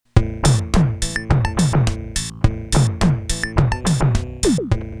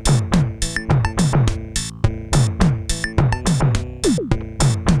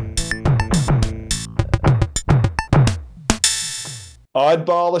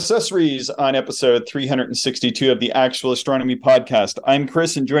Oddball Accessories on episode 362 of the Actual Astronomy Podcast. I'm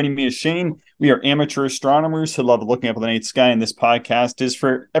Chris, and joining me is Shane. We are amateur astronomers who love looking up at the night sky, and this podcast is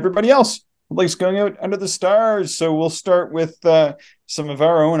for everybody else who likes going out under the stars. So we'll start with some of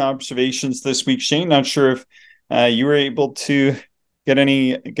our own observations this week. Shane, not sure if you were able to get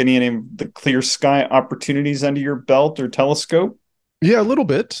any of the clear sky opportunities under your belt or telescope. Yeah, a little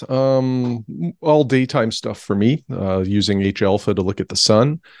bit. All daytime stuff for me, using H alpha to look at the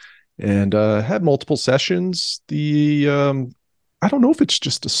sun, and had multiple sessions. I don't know if it's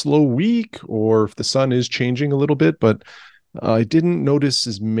just a slow week or if the sun is changing a little bit, but I didn't notice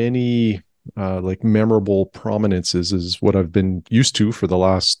as many memorable prominences as what I've been used to for the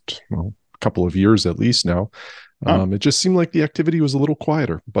last couple of years at least now. It just seemed like the activity was a little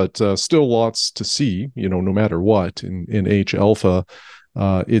quieter, but still lots to see, no matter what. In H alpha,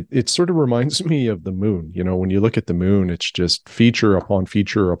 it sort of reminds me of the moon. When you look at the moon, it's just feature upon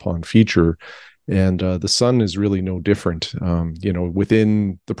feature upon feature. And the sun is really no different.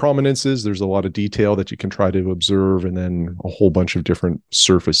 Within the prominences, there's a lot of detail that you can try to observe, and then a whole bunch of different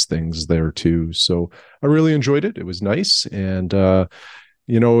surface things there too. So I really enjoyed it. It was nice. And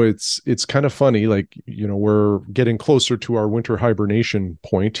it's kind of funny, we're getting closer to our winter hibernation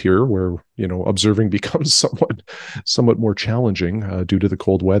point here where, observing becomes somewhat more challenging due to the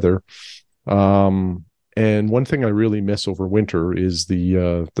cold weather. And one thing I really miss over winter is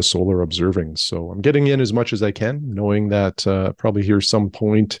the solar observing. So I'm getting in as much as I can, knowing that probably here some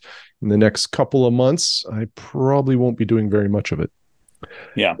point in the next couple of months, I probably won't be doing very much of it.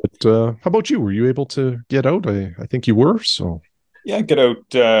 Yeah. But how about you? Were you able to get out? I think you were, so... Yeah, get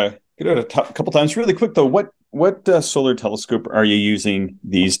out a couple times. Really quick though, what solar telescope are you using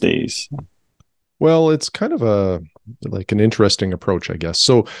these days? Well, it's kind of an interesting approach, I guess.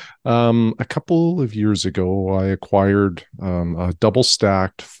 So a couple of years ago, I acquired a double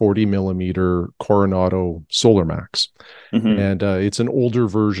stacked 40 millimeter Coronado Solar Max. Mm-hmm. And it's an older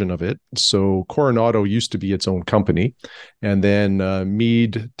version of it. So Coronado used to be its own company. And then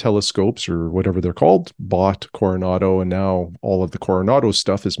Meade Telescopes, or whatever they're called, bought Coronado. And now all of the Coronado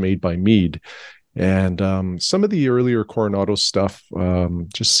stuff is made by Meade. And some of the earlier Coronado stuff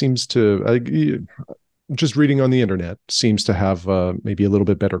just seems to, just reading on the internet, seems to have maybe a little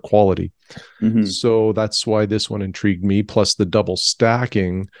bit better quality. Mm-hmm. So that's why this one intrigued me. Plus the double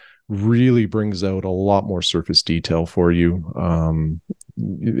stacking really brings out a lot more surface detail for you.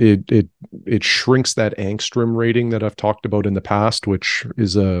 It shrinks that angstrom rating that I've talked about in the past, which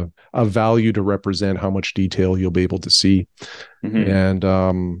is a value to represent how much detail you'll be able to see. Mm-hmm.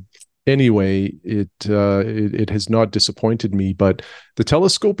 And anyway, it has not disappointed me, but the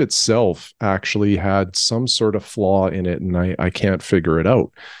telescope itself actually had some sort of flaw in it, and I can't figure it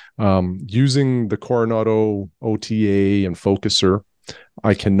out. Using the Coronado OTA and focuser,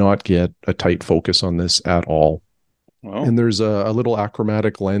 I cannot get a tight focus on this at all. Wow. And there's a little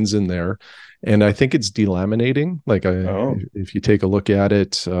achromatic lens in there, and I think it's delaminating. If you take a look at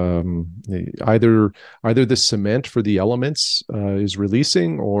it, either the cement for the elements is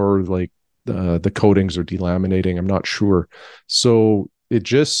releasing, or the coatings are delaminating. I'm not sure. So it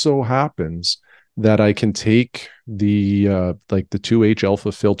just so happens that I can take the 2 H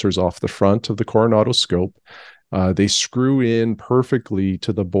alpha filters off the front of the Coronado scope. They screw in perfectly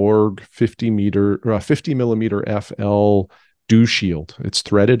to the Borg 50 millimeter FL dew shield. It's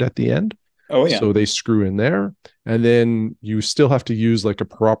threaded at the end. Oh, yeah. So they screw in there, and then you still have to use a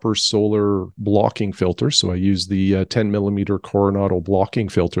proper solar blocking filter. So I use the 10 millimeter Coronado blocking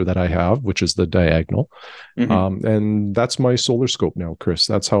filter that I have, which is the diagonal. Mm-hmm. And that's my solar scope now, Chris.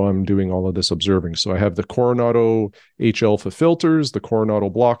 That's how I'm doing all of this observing. So I have the Coronado H alpha filters, the Coronado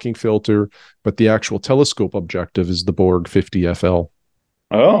blocking filter, but the actual telescope objective is the Borg 50 FL.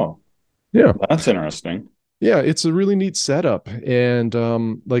 Oh, yeah. That's interesting. Yeah, it's a really neat setup. And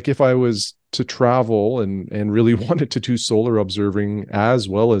if I was to travel and really wanted to do solar observing as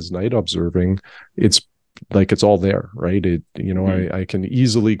well as night observing, it's all there, right? Mm-hmm. I can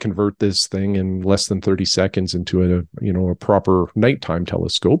easily convert this thing in less than 30 seconds into a proper nighttime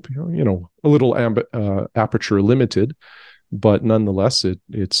telescope, a little aperture limited, but nonetheless,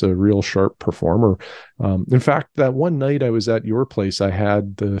 it's a real sharp performer. In fact, that one night I was at your place, I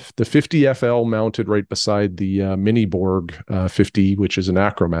had the 50 FL mounted right beside the Mini Borg 50, which is an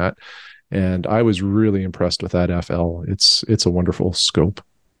achromat, and I was really impressed with that FL. It's a wonderful scope.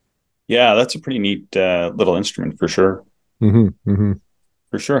 Yeah, that's a pretty neat little instrument for sure. Mm-hmm, mm-hmm.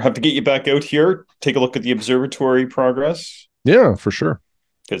 For sure. Have to get you back out here, take a look at the observatory progress. Yeah, for sure.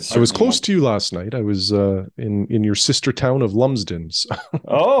 I was close to you last night. I was in your sister town of Lumsden.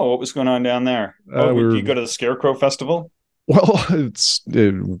 Oh, what was going on down there? Did you go to the Scarecrow Festival? Well,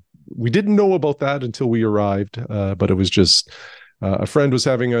 we didn't know about that until we arrived, but it was just a friend was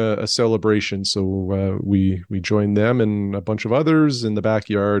having a celebration, so we joined them and a bunch of others in the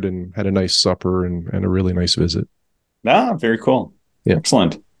backyard and had a nice supper and a really nice visit. Ah, very cool. Yeah.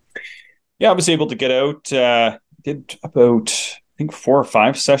 Excellent. Yeah, I was able to get out. Did about, I think, 4 or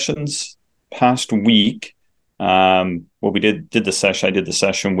 5 sessions past week. Well, we did the session. I did the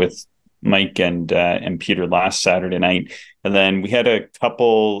session with Mike and Peter last Saturday night, and then we had a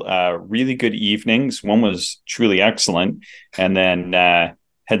couple really good evenings. One was truly excellent, and then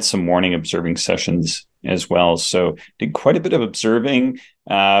had some morning observing sessions as well. So did quite a bit of observing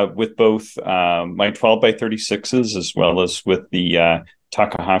with both my 12 by 36s as well as with the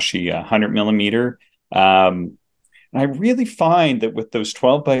Takahashi 100 millimeter. And I really find that with those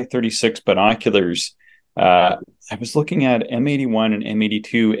 12 by 36 binoculars, I was looking at M81 and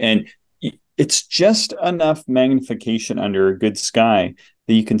M82, and it's just enough magnification under a good sky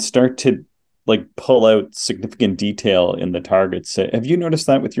that you can start to like pull out significant detail in the targets. Have you noticed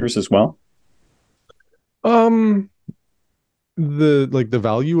that with yours as well? The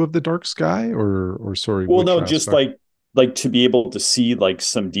value of the dark sky, or sorry, Well, which no, just aspect? like to be able to see like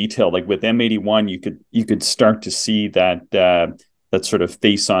some detail. Like with M81, you could start to see that sort of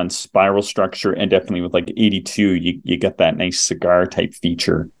face on spiral structure, and definitely with like 82, you get that nice cigar type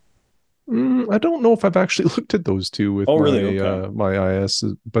feature. I don't know if I've actually looked at those two with Oh, really? Okay. my IS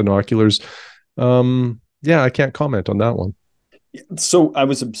binoculars. Yeah, I can't comment on that one. So I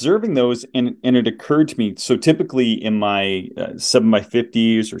was observing those, and it occurred to me. So typically in my 7 by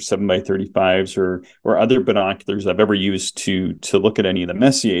 50s or 7 by 35s or other binoculars I've ever used to look at any of the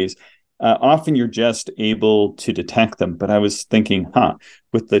Messiers, often you're just able to detect them. But I was thinking,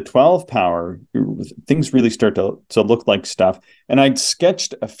 with the 12 power, things really start to look like stuff. And I'd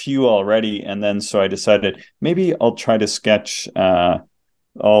sketched a few already, and then so I decided maybe I'll try to sketch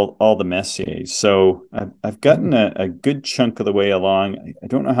all the Messiers. So I've gotten a good chunk of the way along. I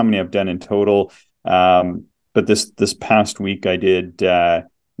don't know how many I've done in total, but this past week I did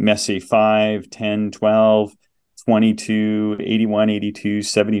Messier 5, 10, 12, 22, 81, 82,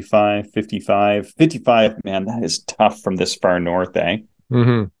 75, 55. 55, man, that is tough from this far north, eh?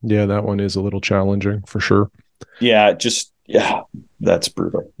 Yeah, that one is a little challenging for sure. Yeah, that's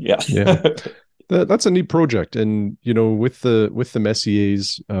brutal. Yeah. Yeah. That's a neat project, and with the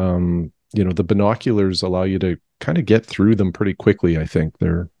Messiers, the binoculars allow you to kind of get through them pretty quickly. I think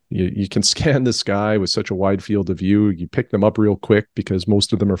you can scan the sky with such a wide field of view. You pick them up real quick because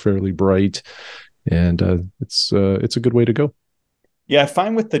most of them are fairly bright, and it's a good way to go. Yeah, I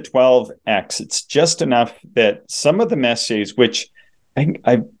find with the 12X, it's just enough that some of the Messiers, which I think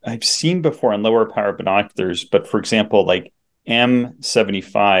I've seen before on lower power binoculars, but for example, like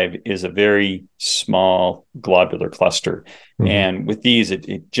M75 is a very small globular cluster. And with these,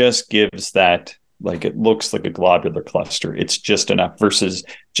 it just gives that, like, it looks like a globular cluster. It's just enough versus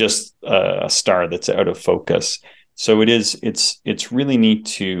just a star that's out of focus. So it's really neat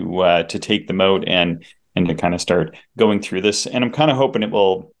to take them out and to kind of start going through this. And I'm kind of hoping it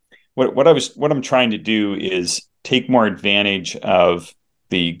will, what I'm trying to do is take more advantage of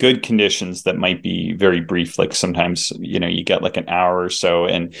the good conditions that might be very brief. Like sometimes, you get like an hour or so.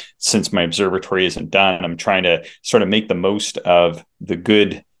 And since my observatory isn't done, I'm trying to sort of make the most of the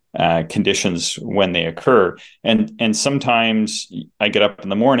good conditions when they occur. And sometimes I get up in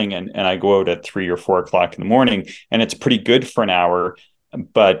the morning and I go out at 3 or 4 o'clock in the morning, and it's pretty good for an hour.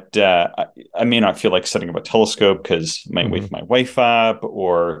 But I may not feel like setting up a telescope because I might wake my wife up,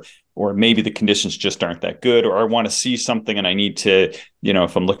 or maybe the conditions just aren't that good, or I want to see something and I need to,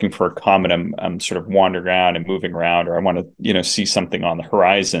 if I'm looking for a comet, I'm sort of wandering around and moving around, or I want to, see something on the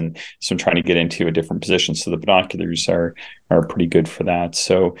horizon. So I'm trying to get into a different position. So the binoculars are pretty good for that.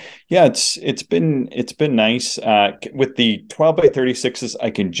 So yeah, it's been nice. With the 12 by 36s, I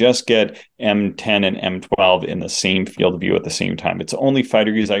can just get M10 and M12 in the same field of view at the same time. It's only 5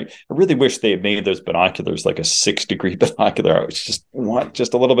 degrees. I really wish they had made those binoculars like a 6-degree binocular. I just want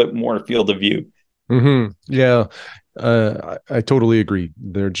just a little bit more field of view. Yeah, I totally agree.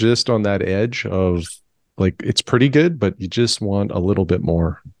 They're just on that edge of, like, it's pretty good, but you just want a little bit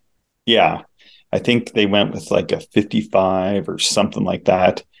more. Yeah, I think they went with like a 55 or something like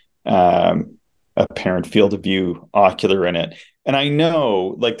that, apparent field of view ocular in it. And I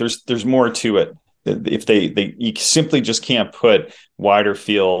know, like, there's more to it. If they you simply just can't put wider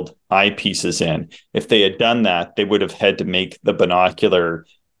field eyepieces in. If they had done that, they would have had to make the binocular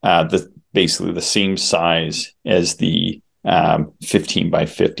basically the same size as the 15 by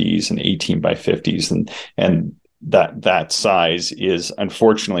 50s and 18 by 50s, and that size is,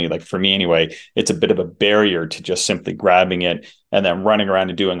 unfortunately, like for me anyway, it's a bit of a barrier to just simply grabbing it and then running around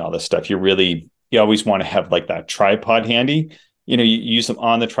and doing all this stuff. You always want to have like that tripod handy. You use them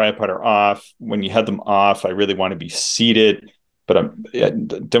on the tripod or off. When you have them off, I really want to be seated, but I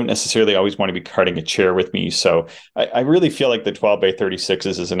don't necessarily always want to be carting a chair with me. So I really feel like the 12 by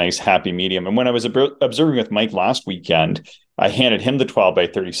 36s is a nice happy medium. And when I was observing with Mike last weekend, I handed him the 12 by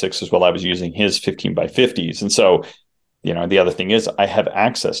 36s while I was using his 15 by 50s. And so, the other thing is I have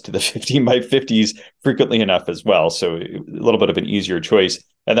access to the 15 by 50s frequently enough as well. So a little bit of an easier choice.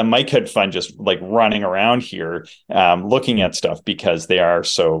 And then Mike had fun just like running around here, looking at stuff because they are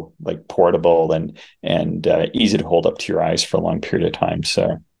so like portable and easy to hold up to your eyes for a long period of time.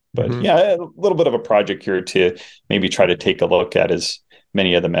 So, but yeah, a little bit of a project here to maybe try to take a look at as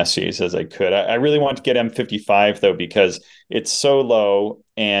many of the Messiers as I could. I really want to get M55 though, because it's so low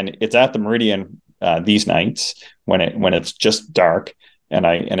and it's at the Meridian these nights when it's just dark and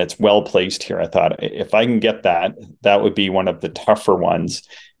it's well placed here. I thought if I can get that would be one of the tougher ones.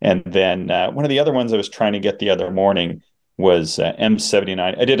 And then one of the other ones I was trying to get the other morning was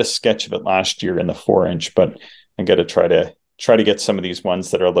M79. I did a sketch of it last year in the 4-inch, but I got to try to get some of these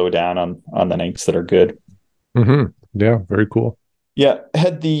ones that are low down on the nights that are good. Yeah, very cool. Yeah,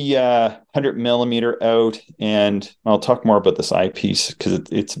 had the 100 millimeter out, and I'll talk more about this eyepiece because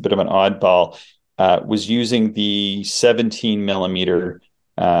it's a bit of an oddball. Was using the 17 millimeter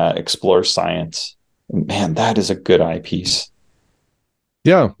Explore Science. Man, that is a good eyepiece.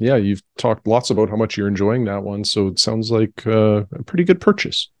 Yeah, you've talked lots about how much you're enjoying that one, so it sounds like a pretty good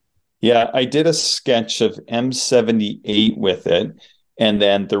purchase. Yeah, I did a sketch of M78 with it, and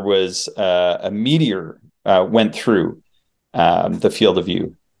then there was a meteor went through the field of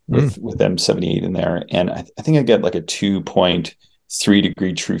view with M78 in there, and I think I get like a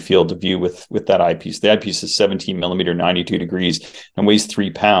 2.3-degree true field of view with that eyepiece. The eyepiece is 17 millimeter, 92 degrees, and weighs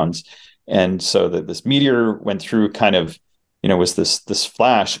 3 pounds. And so this meteor went through, kind of, was this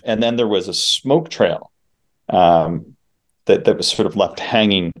flash, and then there was a smoke trail that was sort of left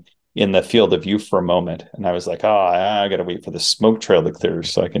hanging in the field of view for a moment. And I was like, I got to wait for the smoke trail to clear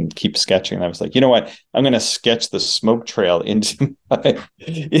so I can keep sketching. And I was like, you know what? I'm going to sketch the smoke trail into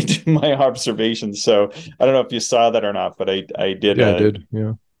my observations. So I don't know if you saw that or not, but I did. Yeah, I did.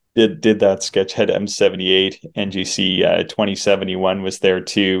 Yeah. Did that sketch. Had M78, NGC 2071 was there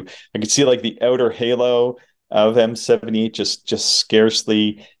too. I could see like the outer halo of M78 just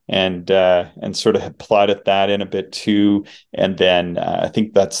scarcely, and sort of plotted that in a bit too. And then I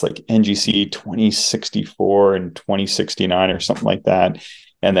think that's like NGC 2064 and 2069 or something like that.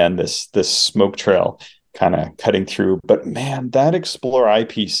 And then this smoke trail kind of cutting through. But man, that Explorer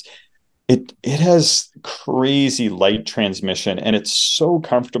eyepiece, it has crazy light transmission, and it's so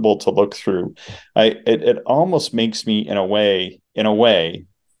comfortable to look through. It almost makes me in a way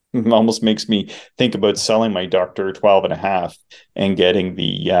almost makes me think about selling my Doctor 12.5 and getting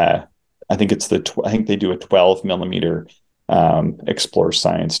the I think they do a 12 millimeter Explore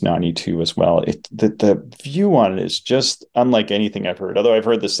Science 92 as well. The view on it is just unlike anything I've heard. Although I've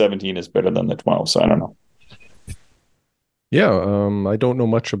heard the 17 is better than the 12, so I don't know. Yeah, I don't know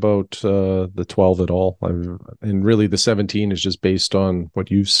much about the 12 at all. And really the 17 is just based on what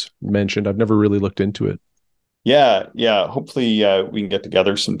you've mentioned. I've never really looked into it. Yeah. Hopefully we can get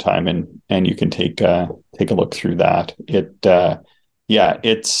together sometime and you can take a look through that. It's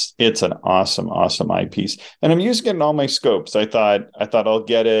an awesome eyepiece, and I'm using it in all my scopes. I thought I'll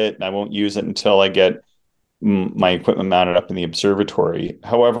get it and I won't use it until I get my equipment mounted up in the observatory.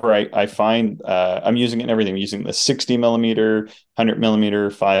 However, I find I'm using it in everything. I'm using the 60 millimeter, 100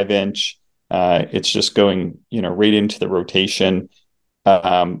 millimeter, 5-inch. It's just going, right into the rotation.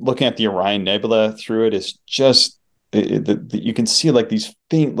 Looking at the Orion Nebula through it is just you can see like these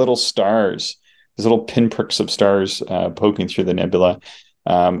faint little stars, these little pinpricks of stars poking through the nebula,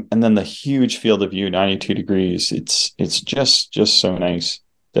 and then the huge field of view, 92 degrees. It's just so nice.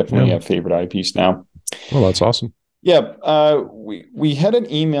 Definitely a favorite eyepiece now. Well, that's awesome. Yeah, we had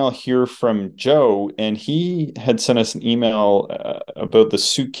an email here from Joe, and he had sent us an email about the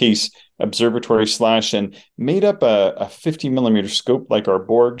Suitcase Observatory / and made up a 50 millimeter scope like our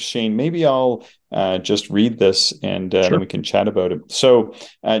Borg. Shane, maybe I'll just read this and Sure. then we can chat about it. So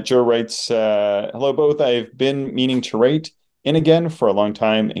Joe writes, hello both. I've been meaning to write in again for a long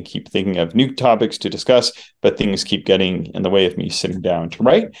time and keep thinking of new topics to discuss, but things keep getting in the way of me sitting down to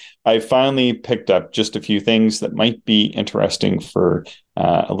write. I finally picked up just a few things that might be interesting for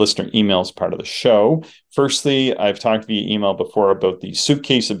a listener emails part of the show. Firstly, I've talked via email before about the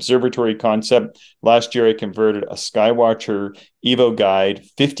Suitcase Observatory concept. Last year, I converted a Skywatcher Evo Guide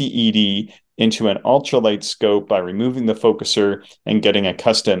 50 ED into an ultralight scope by removing the focuser and getting a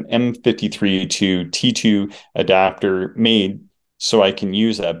custom M53 to T2 adapter made so I can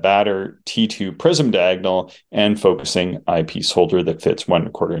use a Batter T2 prism diagonal and focusing eyepiece holder that fits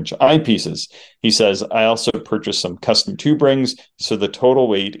 1.25 inch eyepieces. He says, I also purchased some custom tube rings, so the total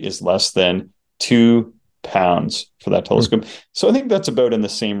weight is less than 2 pounds for that telescope. So I think that's about in the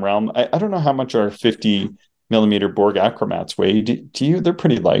same realm. I don't know how much our 50 millimeter Borg acromats weigh. Do you? They're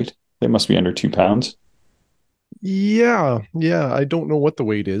pretty light. They must be under 2 pounds. Yeah. I don't know what the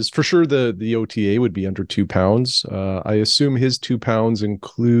weight is. For sure, the OTA would be under 2 pounds. I assume his 2 pounds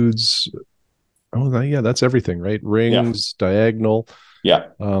includes. Oh, yeah, that's everything, right? Rings, diagonal. Yeah.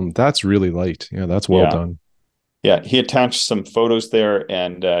 That's really light. Yeah, that's well done. Yeah, he attached some photos there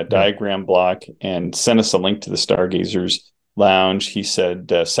and diagram block and sent us a link to the Stargazers Lounge. He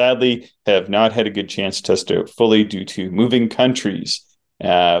said, sadly, have not had a good chance to test it out fully due to moving countries.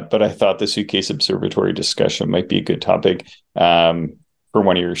 But I thought the suitcase observatory discussion might be a good topic for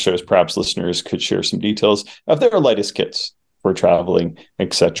one of your shows. Perhaps listeners could share some details of their lightest kits for traveling,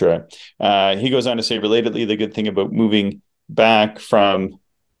 etc. He goes on to say, relatedly, the good thing about moving back from,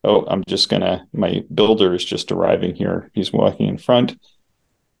 my builder is just arriving here. He's walking in front.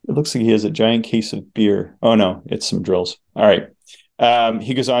 It looks like he has a giant case of beer. Oh, no, it's some drills. All right.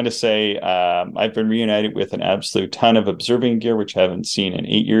 He goes on to say, I've been reunited with an absolute ton of observing gear, which I haven't seen in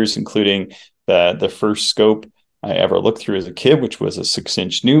 8 years, including the first scope I ever looked through as a kid, which was a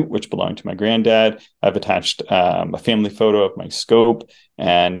 6-inch Newt, which belonged to my granddad. I've attached a family photo of my scope.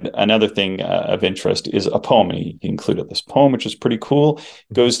 And another thing of interest is a poem. He included this poem, which is pretty cool.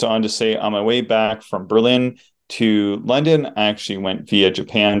 Goes on to say, on my way back from Berlin to London, I actually went via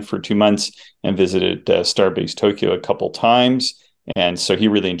Japan for 2 months and visited Starbase Tokyo a couple times. And so he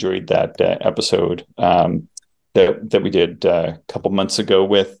really enjoyed that episode that we did a couple months ago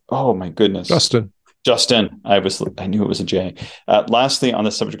with, oh my goodness, Justin. I knew it was a J. Lastly, on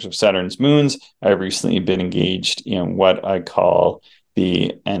the subject of Saturn's moons, I've recently been engaged in what I call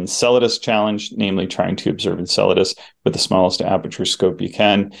the Enceladus challenge, namely trying to observe Enceladus with the smallest aperture scope you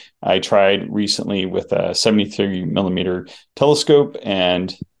can. I tried recently with a 73 millimeter telescope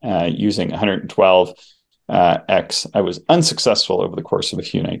and using 112 X. I was unsuccessful over the course of a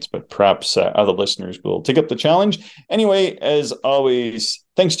few nights, but perhaps other listeners will take up the challenge. Anyway, as always,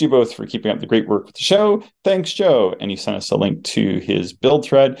 thanks to you both for keeping up the great work with the show. Thanks, Joe. And he sent us a link to his build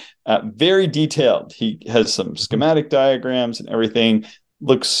thread. Very detailed. He has some schematic diagrams and everything.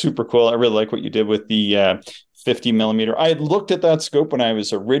 Looks super cool. I really like what you did with the 50 millimeter. I had looked at that scope when I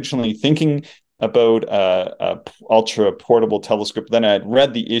was originally thinking about a ultra portable telescope. Then I had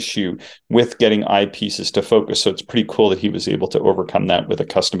read the issue with getting eyepieces to focus. So it's pretty cool that he was able to overcome that with a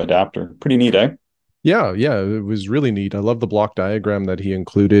custom adapter. Pretty neat, eh? Yeah, it was really neat. I love the block diagram that he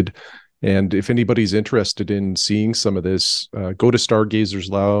included. And if anybody's interested in seeing some of this, go to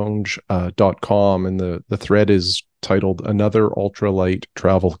stargazerslounge.com and the thread is titled Another Ultralight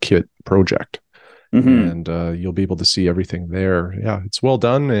Travel Kit Project. And you'll be able to see everything there. Yeah, it's well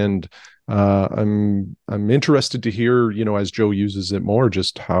done. And I'm interested to hear, as Joe uses it more,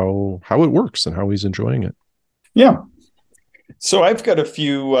 just how it works and how he's enjoying it. Yeah. So I've got a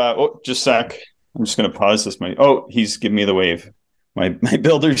few. Just a sec. I'm just going to pause this. He's giving me the wave. My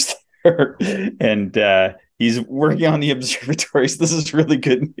builder's there, and he's working on the observatories. This is really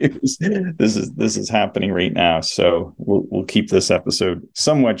good news. This is happening right now. So we'll keep this episode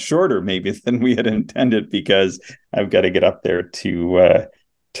somewhat shorter, maybe than we had intended, because I've got to get up there to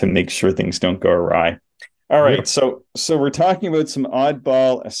make sure things don't go awry. All right, yeah. So we're talking about some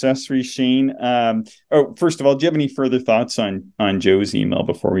oddball accessories, Shane. First of all, do you have any further thoughts on Joe's email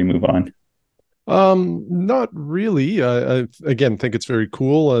before we move on? Not really. I again think it's very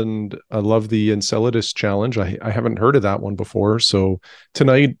cool, and I love the Enceladus challenge. I haven't heard of that one before, so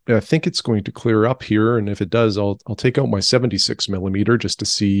tonight I think it's going to clear up here, and if it does, I'll take out my 76 millimeter just to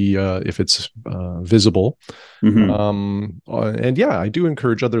see if it's visible. And yeah, I do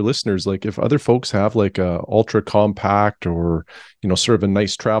encourage other listeners, like if other folks have like a ultra compact or sort of a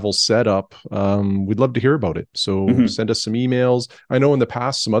nice travel setup, we'd love to hear about it. So send us some emails. I know in the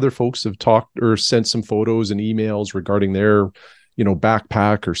past some other folks have talked or sent some photos and emails regarding their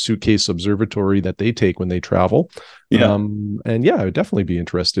backpack or suitcase observatory that they take when they travel. And yeah, I would definitely be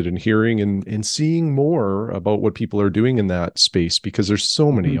interested in hearing and seeing more about what people are doing in that space, because there's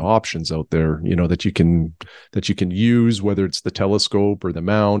so many options out there, that you can use, whether it's the telescope or the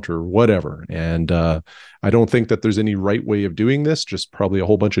mount or whatever. And I don't think that there's any right way of doing this, just probably a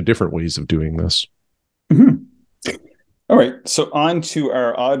whole bunch of different ways of doing this. All right, so on to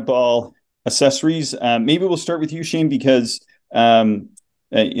our oddball accessories. Maybe we'll start with you, Shane, because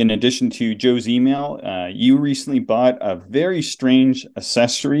in addition to Joe's email, you recently bought a very strange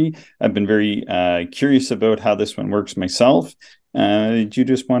accessory. I've been very curious about how this one works myself. Did you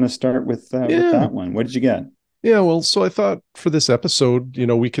just want to start with Yeah. that one? What did you get? Yeah, well, so I thought for this episode,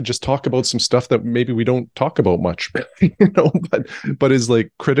 we could just talk about some stuff that maybe we don't talk about much, but is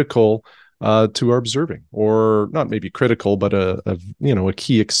like critical to our observing, or not maybe critical, but a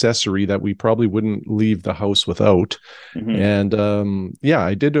key accessory that we probably wouldn't leave the house without. Mm-hmm. And yeah,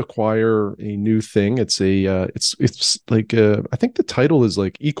 I did acquire a new thing. It's like I think the title is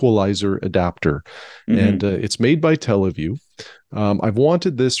like equalizer adapter, and Mm-hmm. it's made by Teleview. I've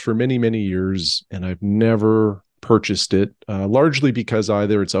wanted this for many, many years, and I've never purchased it, largely because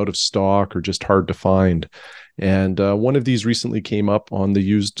either it's out of stock or just hard to find. And one of these recently came up on the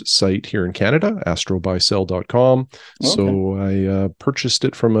used site here in Canada, astrobysell.com. Okay. So I purchased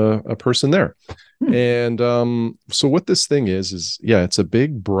it from a person there. Hmm. And so what this thing is, yeah, it's a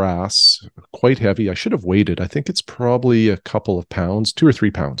big brass, quite heavy. I should have weighed it. I think it's probably a couple of pounds, 2 or 3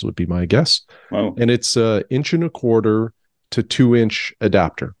 pounds would be my guess. Wow. And it's an 1.25 to 2 inch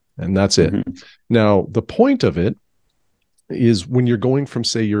adapter, and that's it. Mm-hmm. Now, the point of it is when you're going from,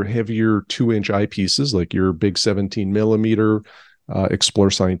 say, your heavier 2 inch eyepieces, like your big 17 millimeter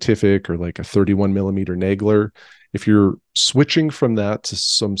Explore Scientific, or like a 31 millimeter Nagler, if you're switching from that to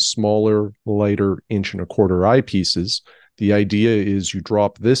some smaller, lighter 1.25 inch eyepieces, the idea is you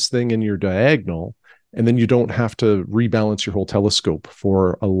drop this thing in your diagonal, and then you don't have to rebalance your whole telescope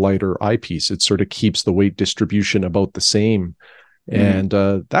for a lighter eyepiece. It sort of keeps the weight distribution about the same. Mm-hmm.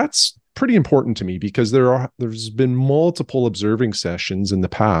 And that's pretty important to me, because there's been multiple observing sessions in the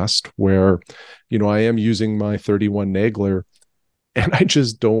past where, I am using my 31 Nagler, and I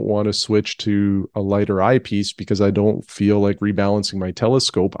just don't want to switch to a lighter eyepiece because I don't feel like rebalancing my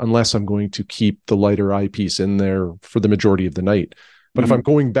telescope unless I'm going to keep the lighter eyepiece in there for the majority of the night. But if I'm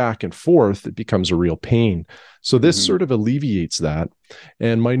Mm-hmm. going back and forth, it becomes a real pain. So this Mm-hmm. sort of alleviates that.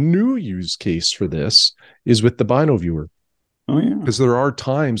 And my new use case for this is with the Bino viewer, Oh, yeah. because there are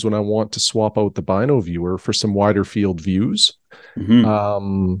times when I want to swap out the Bino viewer for some wider field views. Mm-hmm.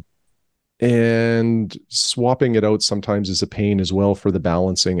 Um, and swapping it out sometimes is a pain as well for the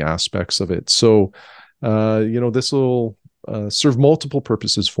balancing aspects of it. So, this will serve multiple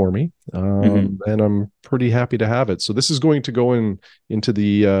purposes for me, Mm-hmm. and I'm pretty happy to have it. So this is going to go into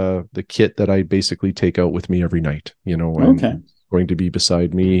the kit that I basically take out with me every night, and Okay. it's going to be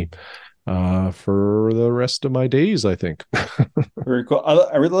beside me for the rest of my days, I think. Very cool.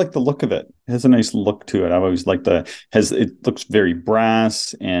 I really like the look of it. It has a nice look to it. I've always liked it looks very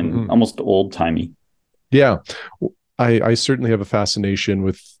brass and Mhm. almost old timey. Yeah. I certainly have a fascination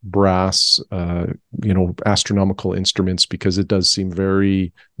with brass, astronomical instruments, because it does seem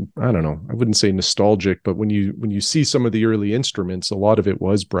very, I don't know, I wouldn't say nostalgic, but when you see some of the early instruments, a lot of it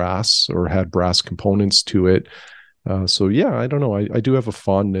was brass or had brass components to it. So yeah, I don't know. I do have a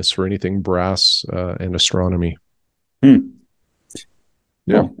fondness for anything brass and astronomy. Hmm.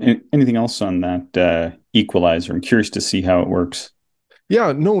 Yeah. Cool. Anything else on that equalizer? I'm curious to see how it works.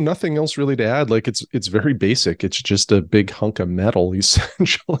 Yeah, no, nothing else really to add. Like it's very basic. It's just a big hunk of metal,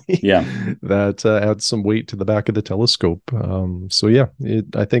 essentially, Yeah. that adds some weight to the back of the telescope. So yeah,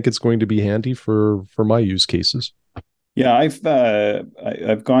 I think it's going to be handy for my use cases. Yeah,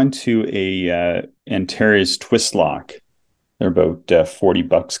 I've gone to a Antares twist lock. They're about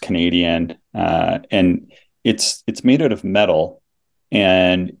 $40 Canadian, and it's made out of metal,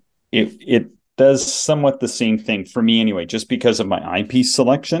 and it does somewhat the same thing for me anyway. Just because of my eyepiece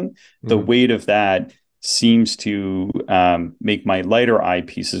selection, the Mhm. weight of that seems to make my lighter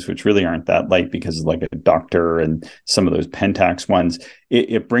eyepieces, which really aren't that light because of like a Doctor and some of those Pentax ones,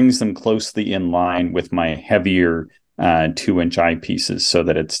 it brings them closely in line with my heavier 2 inch eyepieces, so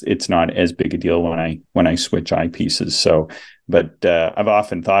that it's not as big a deal when I switch eyepieces. So, but I've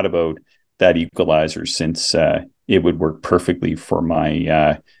often thought about that equalizer, since it would work perfectly for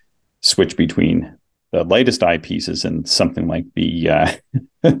my switch between the lightest eyepieces and something like the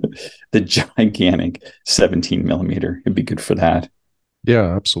gigantic 17 millimeter. It'd be good for that.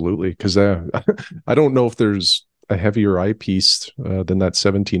 Yeah, absolutely. Because I don't know if there's a heavier eyepiece than that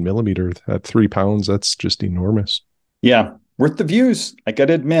 17 millimeter. At 3 pounds, that's just enormous. Yeah, worth the views. I got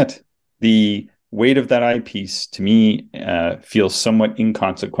to admit, the weight of that eyepiece to me feels somewhat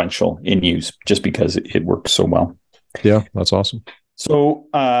inconsequential in use, just because it works so well. Yeah, that's awesome. So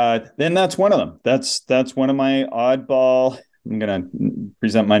then that's one of them. That's one of my oddball. I'm gonna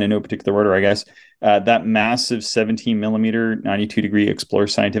present mine in no particular order, I guess. That massive 17 millimeter 92-degree Explore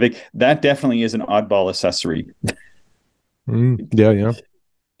Scientific. That definitely is an oddball accessory, Yeah, yeah.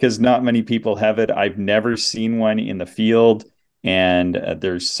 because not many people have it. I've never seen one in the field. and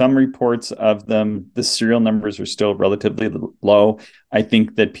there's some reports of them. The serial numbers are still relatively low. I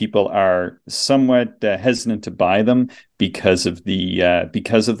think that people are somewhat hesitant to buy them because of the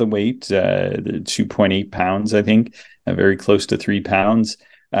weight, the 2.8 pounds, I think, very close to 3 pounds.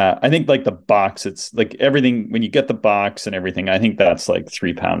 I think like the box, it's like everything, when you get the box and everything, I think that's like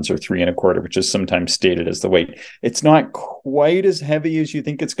 3 pounds or 3.25, which is sometimes stated as the weight. It's not quite as heavy as you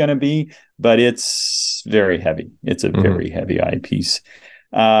think it's going to be, but it's very heavy. It's a very heavy eyepiece.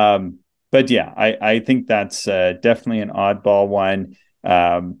 But yeah, I think that's definitely an oddball one.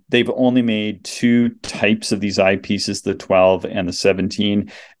 They've only made two types of these eyepieces, the 12 and the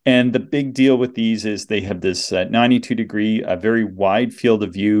 17. And the big deal with these is they have this 92 degree, a very wide field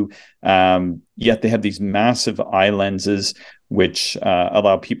of view. Yet they have these massive eye lenses, which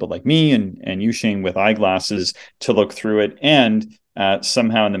allow people like me and you, Shane, with eyeglasses to look through it. And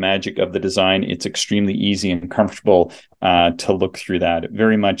somehow in the magic of the design, it's extremely easy and comfortable to look through that. It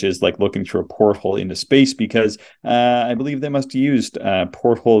very much is like looking through a porthole into space, because I believe they must have used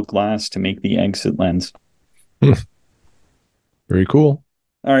porthole glass to make the exit lens. Very cool.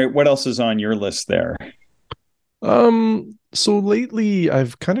 All right, what else is on your list there? So lately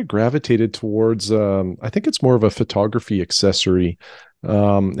I've kind of gravitated towards I think it's more of a photography accessory.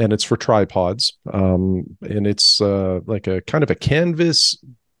 And it's for tripods. And it's like a kind of a canvas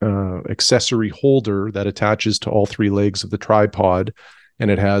accessory holder that attaches to all three legs of the tripod.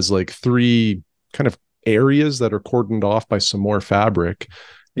 And it has like three kind of areas that are cordoned off by some more fabric.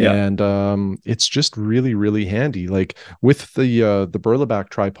 Yeah. And it's just really, really handy. Like with the Burlap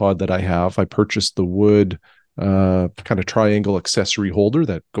tripod that I have, I purchased the wood kind of triangle accessory holder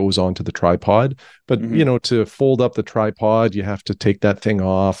that goes onto the tripod. But, you know, to fold up the tripod, you have to take that thing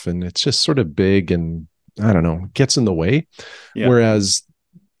off, and it's just sort of big and I don't know, gets in the way. Yeah. Whereas,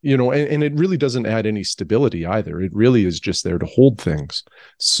 you know, and it really doesn't add any stability either. It really is just there to hold things.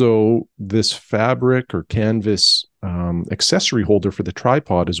 So this fabric or canvas accessory holder for the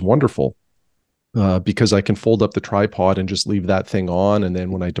tripod is wonderful. Because I can fold up the tripod and just leave that thing on. And then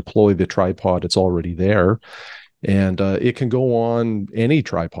when I deploy the tripod, it's already there. And it can go on any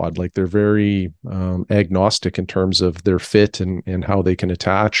tripod. Like they're very agnostic in terms of their fit and how they can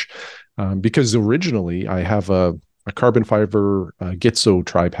attach. Because originally I have a carbon fiber Gitzo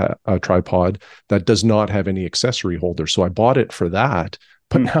tripod that does not have any accessory holder. So I bought it for that.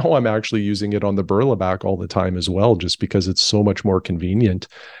 But now I'm actually using it on the Burlap all the time as well, just because it's so much more convenient.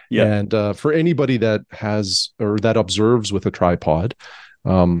 Yeah. And for anybody that has or that observes with a tripod,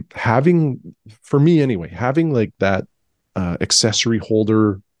 having, for me anyway, having like that accessory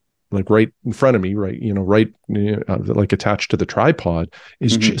holder like right in front of me, right, you know, like attached to the tripod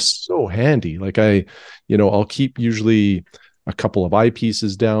is just so handy. Like I'll keep usually a couple of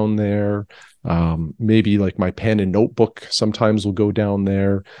eyepieces down there. Maybe like my pen and notebook sometimes will go down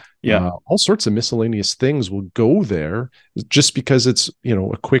there. Yeah. All sorts of miscellaneous things will go there just because it's, you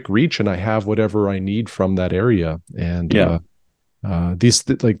know, a quick reach and I have whatever I need from that area. And these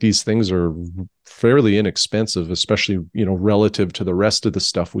things are fairly inexpensive, especially, you know, relative to the rest of the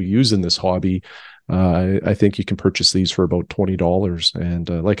stuff we use in this hobby. I think you can purchase these for about $20. And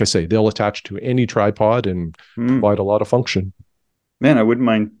like I say, they'll attach to any tripod and provide a lot of function. Man, I wouldn't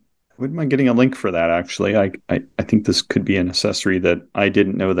mind getting a link for that, actually. I think this could be an accessory that I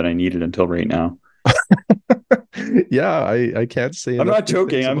didn't know that I needed until right now. Yeah, I can't say I'm not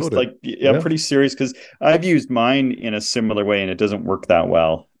joking. I'm just like, I'm pretty serious, because I've used mine in a similar way and it doesn't work that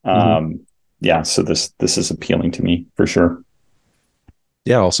well. Yeah, so this is appealing to me for sure.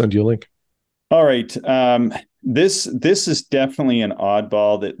 Yeah, I'll send you a link. All right. This is definitely an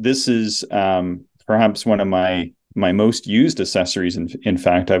oddball. That this is perhaps one of my most used accessories. In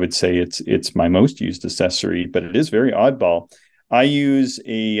fact, I would say it's my most used accessory, but it is very oddball. I use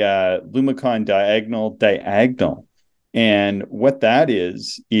a Lumicon diagonal. And what that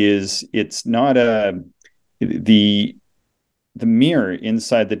is it's not the mirror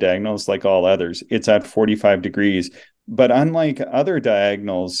inside the diagonal is like all others. It's at 45 degrees. But unlike other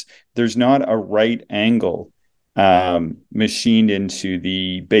diagonals, there's not a right angle machined into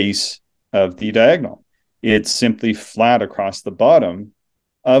the base of the diagonal. It's simply flat across the bottom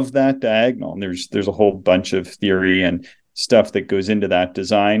of that diagonal. And there's a whole bunch of theory and stuff that goes into that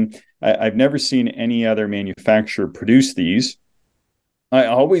design. I've never seen any other manufacturer produce these. I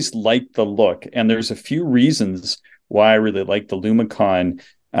always liked the look, and there's a few reasons why I really like the Lumicon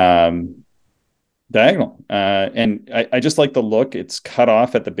diagonal. And I just like the look. It's cut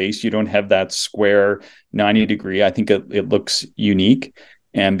off at the base. You don't have that square 90 degree. I think it looks unique.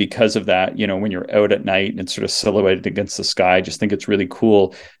 And because of that, when you're out at night and it's sort of silhouetted against the sky, I just think it's really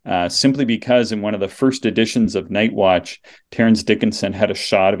cool. Simply because in one of the first editions of Night Watch, Terence Dickinson had a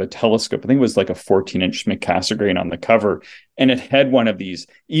shot of a telescope. I think it was like a 14-inch Schmidt Cassegrain on the cover. And it had one of these,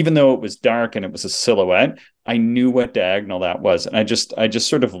 even though it was dark and it was a silhouette, I knew what diagonal that was. And I just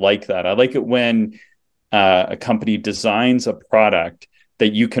sort of like that. I like it when a company designs a product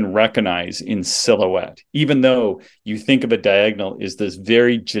that you can recognize in silhouette, even though you think of a diagonal as this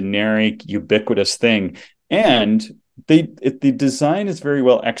very generic, ubiquitous thing. And the design is very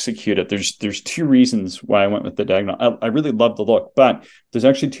well executed. There's two reasons why I went with the diagonal. I really love the look, but there's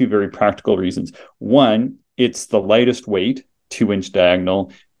actually two very practical reasons. One, it's the lightest weight 2-inch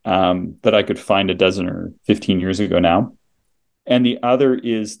diagonal that I could find a dozen or 15 years ago now. And the other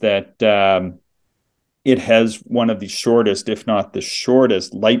is that it has one of the shortest, if not the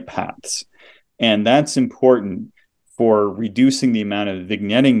shortest, light paths. And that's important for reducing the amount of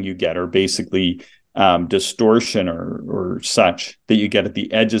vignetting you get, or basically distortion or such that you get at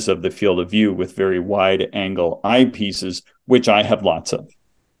the edges of the field of view with very wide angle eyepieces, which I have lots of.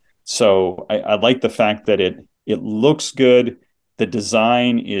 So I like the fact that it looks good. The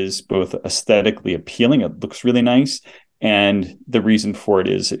design is both aesthetically appealing. It looks really nice. And the reason for it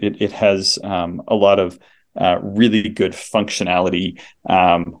is it has a lot of really good functionality,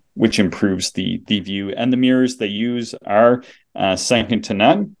 which improves the view. And the mirrors they use are second to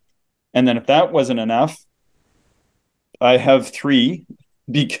none. And then if that wasn't enough, I have 3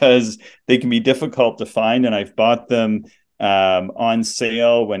 because they can be difficult to find. And I've bought them on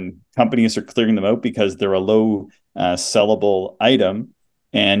sale when companies are clearing them out because they're a low sellable item.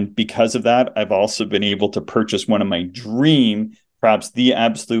 And because of that, I've also been able to purchase one of my dream, perhaps the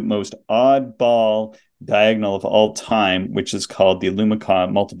absolute most oddball diagonal of all time, which is called the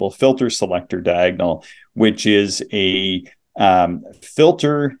Lumicon Multiple Filter Selector Diagonal, which is a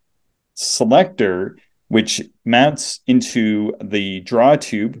filter selector which mounts into the draw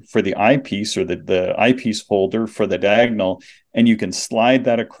tube for the eyepiece, or the eyepiece holder for the diagonal, and you can slide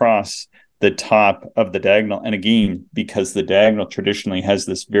that across the top of the diagonal. And again, because the diagonal traditionally has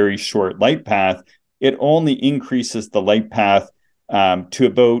this very short light path, it only increases the light path to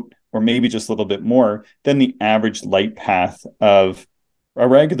about, or maybe just a little bit more than the average light path of a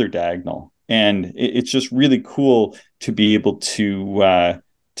regular diagonal. And it's just really cool to be able to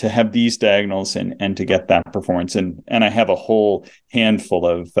have these diagonals and to get that performance. And I have a whole handful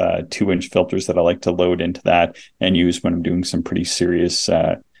of 2-inch filters that I like to load into that and use when I'm doing some pretty serious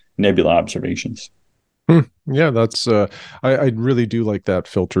nebula observations. Yeah, that's I really do like that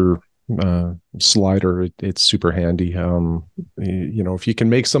filter slider. It's super handy. If you can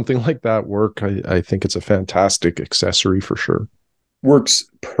make something like that work, I think it's a fantastic accessory for sure. Works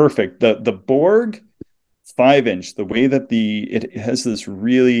perfect. The Borg 5-inch, the way that it has this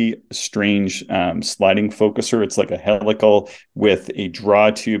really strange sliding focuser. It's like a helical with a draw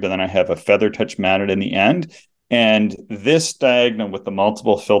tube, and then I have a feather touch mounted in the end. And this diagonal with the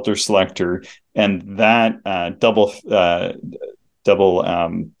multiple filter selector and that double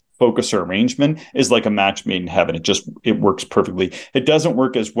focuser arrangement is like a match made in heaven. It works perfectly. It doesn't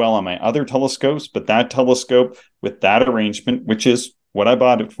work as well on my other telescopes, but that telescope with that arrangement, which is what I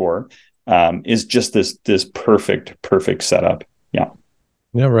bought it for, is just this perfect setup. Yeah.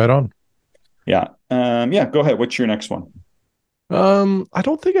 Yeah, right on. Yeah. Go ahead. What's your next one? I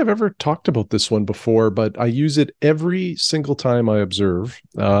don't think I've ever talked about this one before, but I use it every single time I observe,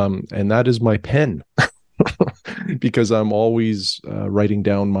 and that is my pen. Because I'm always writing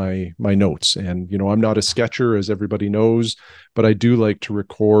down my notes. And, I'm not a sketcher, as everybody knows, but I do like to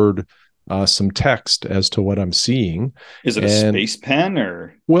record some text as to what I'm seeing. Is it a space pen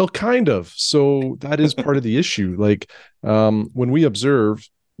or? Well, kind of. So that is part of the issue. Like when we observe,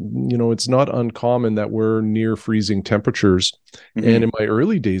 it's not uncommon that we're near freezing temperatures. Mm-hmm. And in my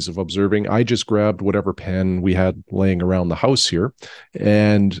early days of observing, I just grabbed whatever pen we had laying around the house here.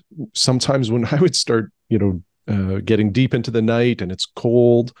 And sometimes when I would start, getting deep into the night and it's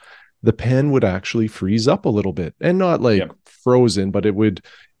cold, the pen would actually freeze up a little bit, and not like frozen, but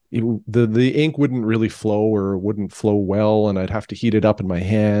the ink wouldn't really flow, or wouldn't flow well, and I'd have to heat it up in my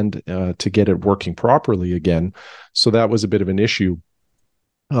hand to get it working properly again. So that was a bit of an issue.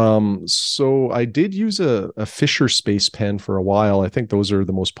 So I did use a Fisher Space pen for a while. I think those are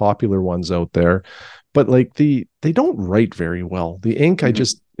the most popular ones out there, but like they don't write very well. The ink, mm-hmm. I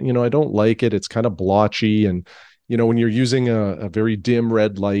just, I don't like it. It's kind of blotchy. And, when you're using a very dim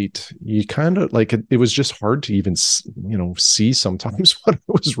red light, you kind of like it was just hard to even, see sometimes what I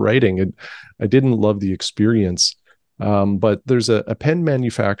was writing. And I didn't love the experience. But there's a pen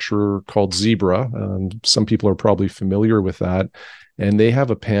manufacturer called Zebra. Some people are probably familiar with that. and they have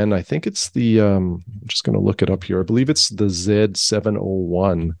a pen. I think it's I'm just going to look it up here. I believe it's the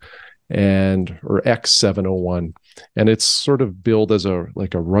Z701 or X701, and it's sort of billed as a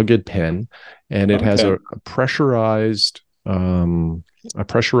rugged pen, and it has a pressurized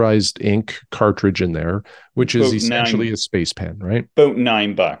ink cartridge in there, which is essentially a space pen, right? About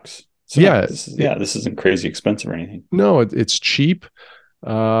 $9. So yeah, this isn't crazy expensive or anything. No, it's cheap.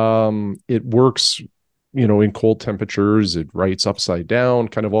 It works, in cold temperatures. It writes upside down,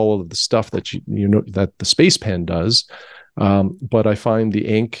 kind of all of the stuff that that the space pen does. But I find the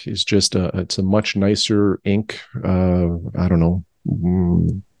ink is just it's a much nicer ink. I don't know.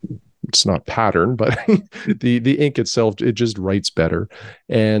 It's not pattern, but the ink itself, it just writes better.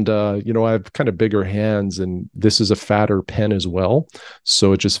 And, I have kind of bigger hands, and this is a fatter pen as well.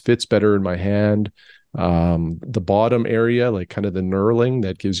 So it just fits better in my hand. The bottom area, like kind of the knurling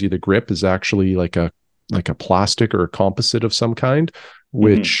that gives you the grip, is actually like a plastic or a composite of some kind,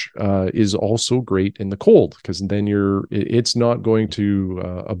 which is also great in the cold, because then it's not going to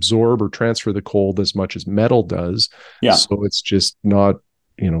absorb or transfer the cold as much as metal does. Yeah. So it's just not,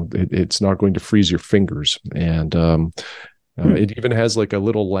 it's not going to freeze your fingers. And it even has like a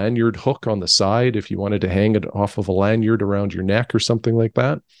little lanyard hook on the side if you wanted to hang it off of a lanyard around your neck or something like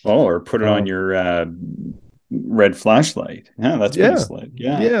that. Oh, or put it on your red flashlight. Yeah, that's pretty slick.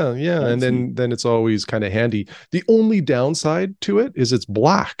 Yeah. And then it's always kind of handy. The only downside to it is it's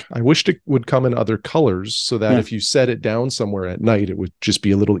black. I wished it would come in other colors, so that if you set it down somewhere at night, it would just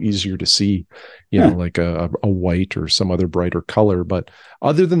be a little easier to see, like a white or some other brighter color. But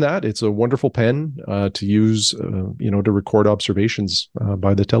other than that, it's a wonderful pen to use, to record observations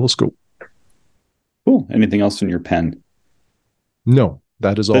by the telescope. Cool. Anything else in your pen? No.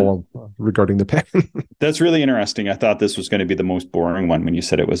 That is all regarding the pen. That's really interesting. I thought this was going to be the most boring one when you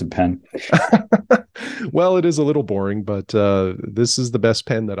said it was a pen. Well, it is a little boring, but this is the best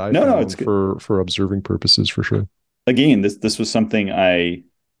pen that I've found for observing purposes, for sure. Again, this was something I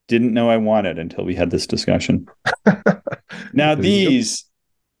didn't know I wanted until we had this discussion. Now, this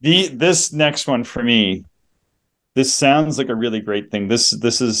next one for me, this sounds like a really great thing. This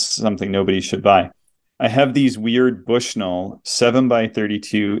is something nobody should buy. I have these weird Bushnell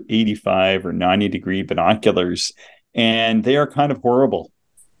 7x32, 85 or 90 degree binoculars, and they are kind of horrible.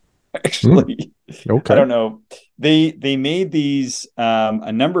 Actually, okay. I don't know. They made these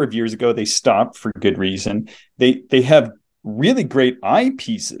a number of years ago. They stopped for good reason. They have really great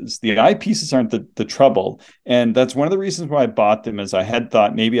eyepieces. The eyepieces aren't the trouble, and that's one of the reasons why I bought them. Is I had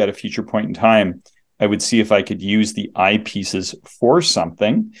thought maybe at a future point in time I would see if I could use the eyepieces for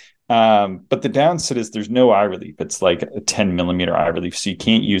something. But the downside is there's no eye relief. It's like a 10 millimeter eye relief, so you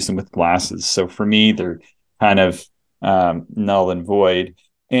can't use them with glasses. So for me, they're kind of null and void.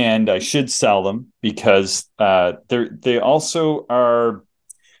 And I should sell them because they also are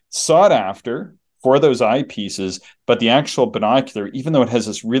sought after for those eyepieces. But the actual binocular, even though it has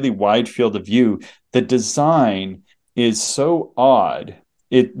this really wide field of view, the design is so odd.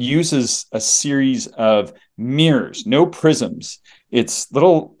 It uses a series of mirrors, no prisms. It's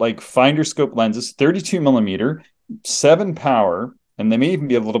little like finder scope lenses, 32 millimeter, 7 power, and they may even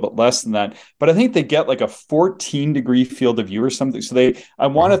be a little bit less than that. But I think they get like a 14 degree field of view or something. So I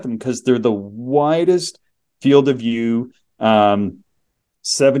wanted them because they're the widest field of view,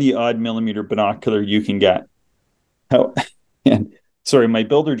 70 odd millimeter binocular you can get. Oh, and sorry, my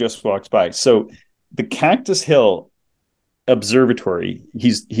builder just walked by. So the Cactus Hill Observatory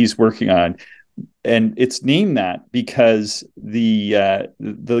he's working on, and it's named that because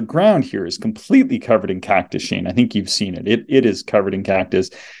the ground here is completely covered in cactus, Shane. I think you've seen it. It is covered in cactus.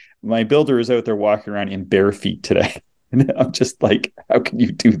 My builder is out there walking around in bare feet today, and I'm just like, how can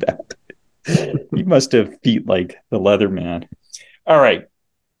you do that? You must have feet like the leather man. All right.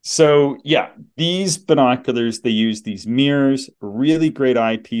 So yeah, these binoculars, they use these mirrors, really great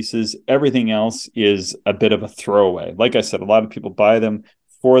eyepieces. Everything else is a bit of a throwaway. Like I said, a lot of people buy them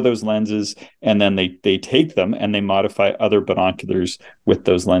for those lenses, and then they take them and they modify other binoculars with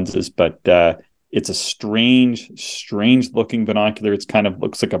those lenses. But it's a strange looking binocular. It's kind of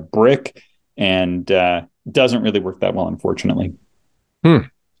looks like a brick, and doesn't really work that well, unfortunately.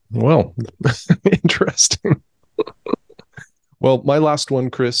 Well, interesting. Well, my last one,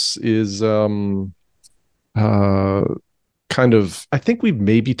 Chris, is kind of, I think we've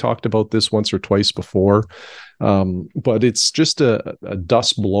maybe talked about this once or twice before, but it's just a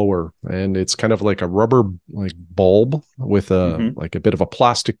dust blower, and it's kind of like a rubber like bulb with like a bit of a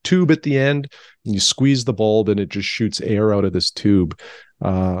plastic tube at the end, and you squeeze the bulb and it just shoots air out of this tube.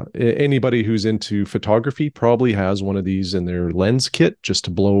 Anybody who's into photography probably has one of these in their lens kit just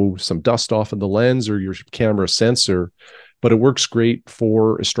to blow some dust off of the lens or your camera sensor. but it works great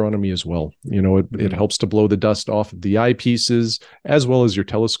for astronomy as well. It helps to blow the dust off of the eyepieces as well as your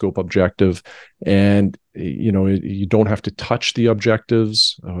telescope objective. And, you don't have to touch the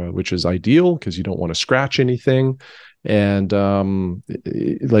objectives, which is ideal because you don't want to scratch anything. And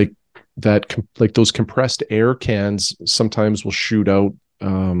like those compressed air cans sometimes will shoot out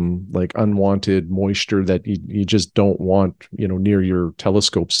like unwanted moisture that you just don't want, near your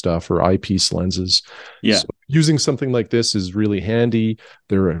telescope stuff or eyepiece lenses. Yeah. So using something like this is really handy.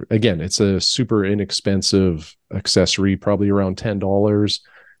 Again, it's a super inexpensive accessory, probably around $10.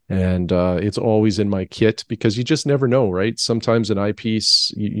 And it's always in my kit because you just never know, right? Sometimes an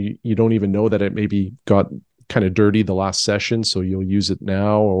eyepiece, you don't even know that it maybe got kind of dirty the last session, so you'll use it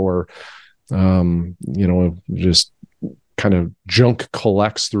now, or just kind of junk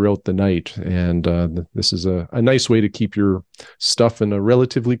collects throughout the night. And this is a nice way to keep your stuff in a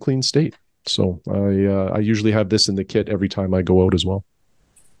relatively clean state. So I usually have this in the kit every time I go out as well.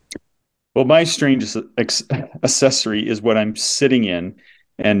 Well, my strangest accessory is what I'm sitting in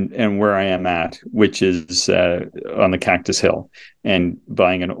and where I am at, which is on the Cactus Hill, and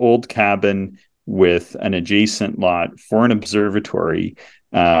buying an old cabin with an adjacent lot for an observatory,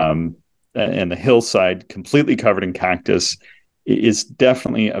 and the hillside completely covered in cactus is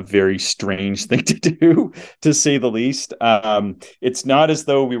definitely a very strange thing to do, to say the least. It's not as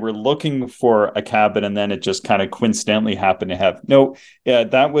though we were looking for a cabin and then it just kind of coincidentally happened to have. No,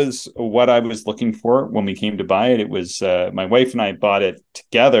 that was what I was looking for when we came to buy it. It was my wife and I bought it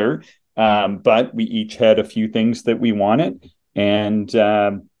together, but we each had a few things that we wanted. And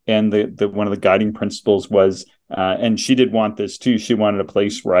the one of the guiding principles was, and she did want this too, she wanted a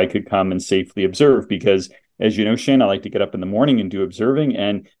place where I could come and safely observe, because as you know, Shane, I like to get up in the morning and do observing.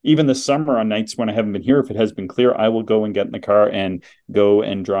 And even this summer, on nights when I haven't been here, if it has been clear, I will go and get in the car and go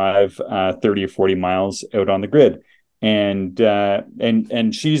and drive 30 or 40 miles out on the grid. And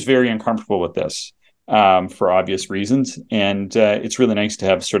she's very uncomfortable with this for obvious reasons. And it's really nice to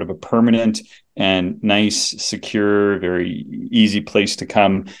have sort of a permanent and nice, secure, very easy place to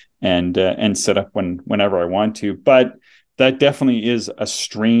come and set up whenever I want to. But that definitely is a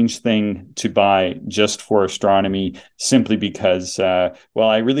strange thing to buy just for astronomy, simply because, I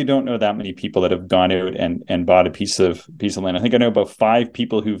really don't know that many people that have gone out and bought a piece of land. I think I know about 5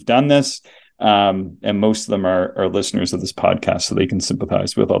 people who've done this, and most of them are listeners of this podcast, so they can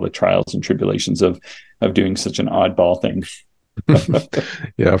sympathize with all the trials and tribulations of doing such an oddball thing.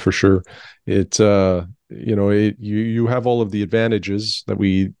 Yeah, for sure. You have all of the advantages that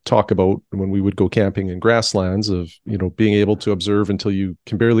we talk about when we would go camping in grasslands of, being able to observe until you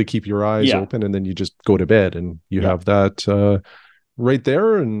can barely keep your eyes open, and then you just go to bed, and you have that right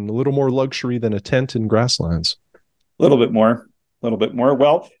there, and a little more luxury than a tent in grasslands. A little bit more.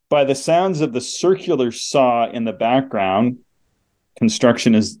 Well, by the sounds of the circular saw in the background,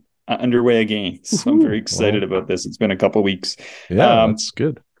 construction is underway again. So I'm very excited about this. It's been a couple of weeks. Yeah, that's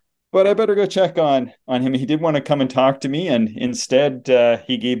good. But I better go check on him. He did want to come and talk to me, and instead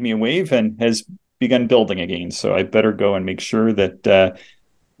he gave me a wave and has begun building again. So I better go and make sure that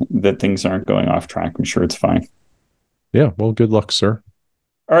things aren't going off track. I'm sure it's fine. Yeah, well, good luck, sir.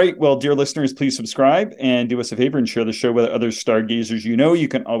 All right. Well, dear listeners, please subscribe and do us a favor and share the show with other stargazers. You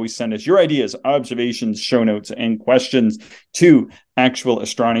can always send us your ideas, observations, show notes, and questions to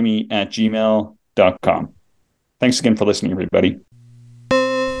actualastronomy@gmail.com. Thanks again for listening, everybody.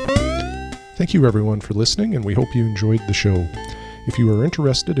 Thank you, everyone, for listening, and we hope you enjoyed the show. If you are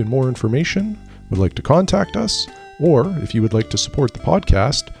interested in more information, would like to contact us, or if you would like to support the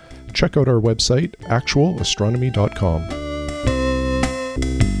podcast, check out our website, actualastronomy.com.